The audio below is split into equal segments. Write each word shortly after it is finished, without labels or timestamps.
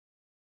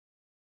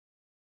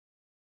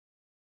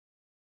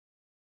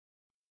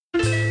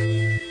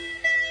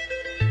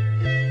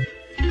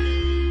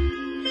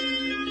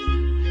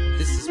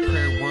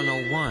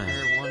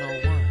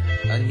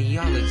A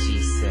kneeology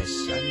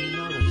session.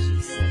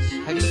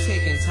 Have you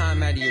taken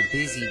time out of your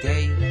busy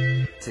day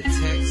to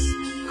text,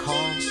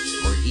 call,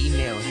 or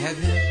email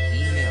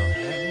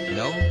heaven?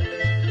 No?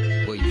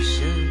 Well, you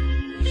should.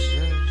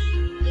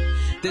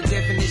 The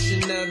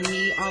definition of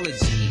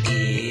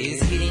kneeology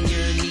is hitting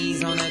your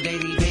knees on a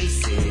daily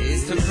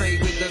basis to pray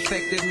with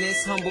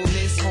effectiveness,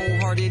 humbleness,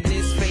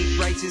 wholeheartedness, faith,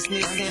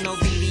 righteousness, and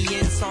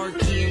obedience are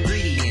key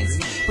ingredients.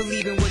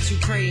 Believe in what you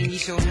pray and you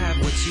shall have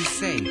what you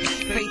say.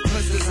 Faith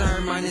plus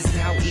desire minus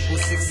doubt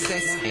equals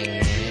success.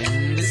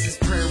 And this is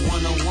prayer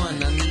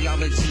 101, a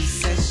kneeology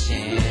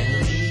session.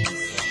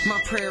 My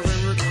prayer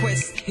and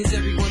request is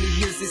everyone who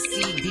hears this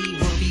CD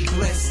will be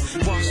blessed,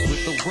 washed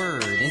with the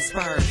word,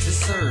 inspired to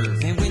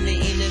serve. And when the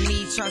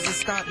enemy tries to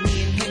stop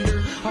me and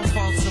hinder, I'll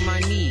fall to my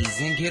knees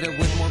and get up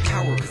with more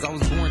power, cause I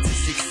was born to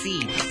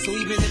succeed. So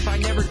even if I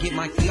never get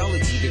my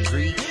theology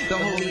degree, the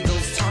Holy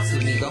Ghost talks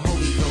with me, the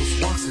Holy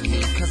Ghost walks with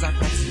me, cause I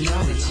practice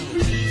theology.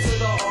 To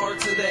the R,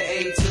 to the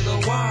A, to the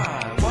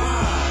Y.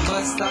 Why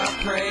must I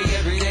pray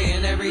every day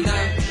and every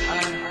night?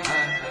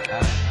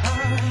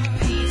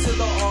 To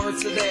the R,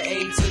 to the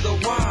A, to the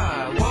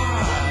Y.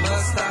 Why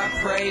must I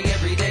pray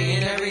every day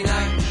and every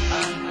night?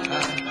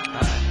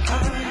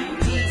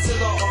 P to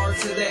the R,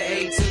 to the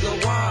A, to the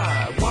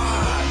Y.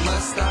 Why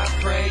must I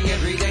pray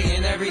every day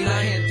and every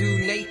night? Can't do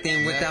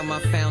Nathan without my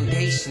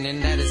foundation,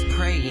 and that is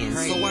praying.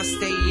 So I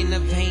stay in the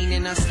vein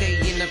and I stay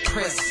in the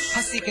press.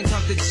 I seek and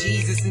talk to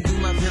Jesus and do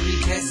my very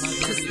best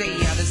to stay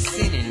out of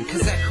sinning,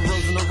 cause that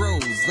corrosion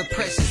erodes the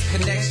precious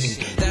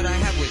connection that I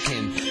have with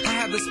him. I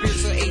have a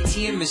spiritual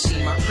ATM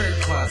machine, my prayer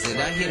closet.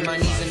 I hit my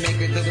knees and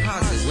make a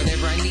deposit.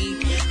 Whenever I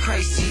need,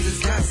 Christ Jesus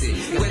got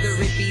it. Whether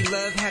it be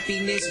love,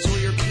 happiness,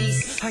 joy, or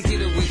peace, I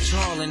get a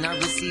withdrawal and I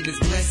receive his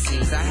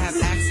blessings. I have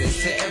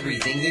access to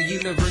everything, the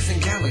universe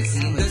and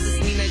galaxy. Does this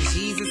mean that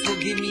Jesus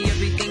will give me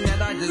everything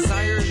that I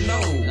desire? No,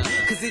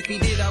 cause if he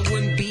did, I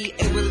wouldn't be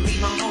able to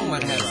leave my home.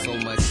 I'd have so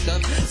much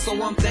stuff,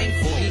 so I'm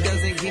thankful he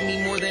doesn't give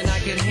me more than I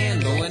can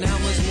handle. And how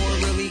much more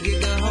will he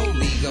give the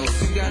Holy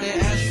Ghost? You gotta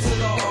ask to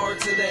the R,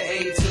 to the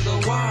A, to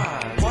the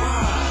Y.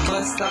 Why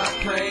must I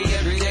pray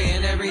every day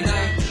and every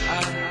night?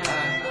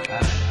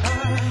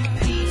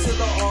 P to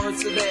the R,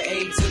 to the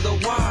A, to the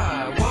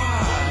Y.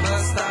 Why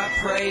must I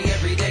pray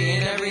every day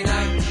and every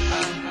night?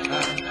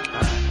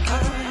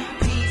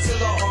 P to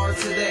the R,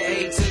 to the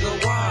A, to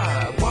the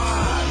Y.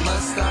 Why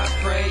must I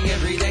pray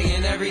every day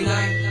and every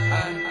night?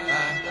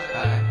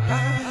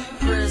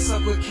 Prayer and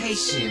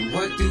supplication,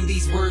 what do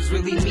these words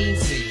really mean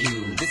to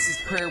you? This is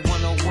prayer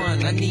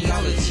 101, a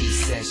kneeology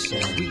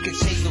session. We could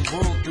change the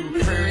world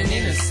through prayer and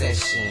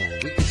intercession.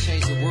 We could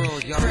change the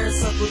world, y'all. Prayer and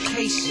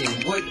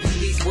supplication, what do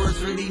these words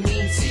really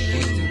mean to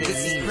you?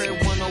 This is prayer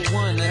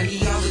 101, a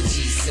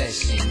kneeology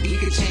session. We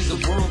could change the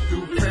world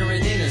through prayer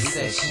and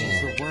intercession.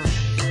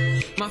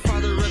 My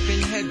Father up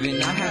in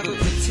heaven, I have a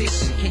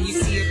petition. Can you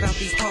see about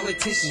these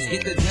politicians?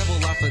 Get the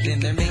devil off of them,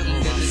 they're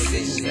making the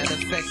decisions that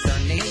affect our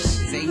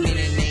nations. Amen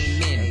and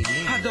amen.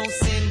 I don't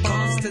send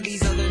bombs to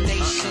these other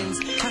nations.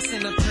 I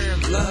send a prayer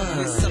of love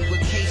with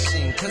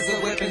supplication, cause the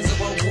weapons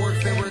of our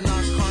warfare are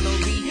not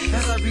carnally.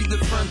 As I read the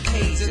front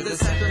page of the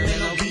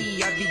Sacramento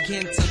Bee, I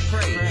begin to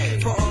pray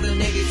for all the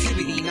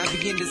negativity, and I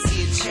begin to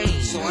see a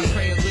change. So I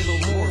pray a little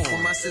more for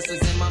my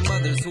sisters and my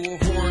mothers who are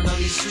whoring on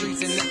these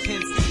streets, and the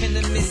pimps and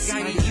the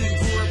misguided youth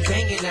who are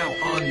banging out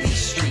on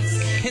these streets.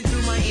 And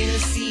through my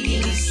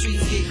interceding, these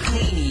streets get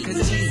cleany,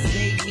 cause Jesus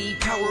gave me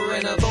power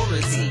and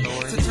authority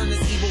to turn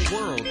this evil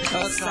world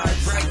upside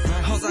right.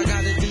 All I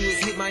gotta do is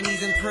hit my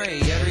knees and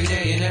pray every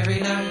day and every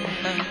night.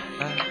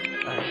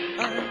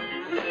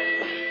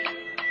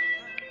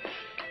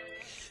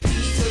 P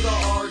to the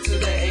R, to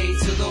the A,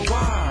 to the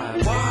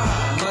Y.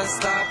 Why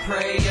must I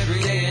pray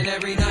every day and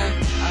every night?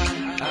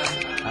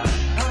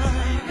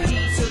 P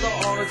to the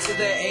R, to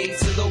the A,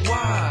 to the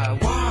Y.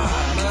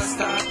 Why must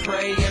I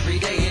pray every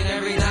day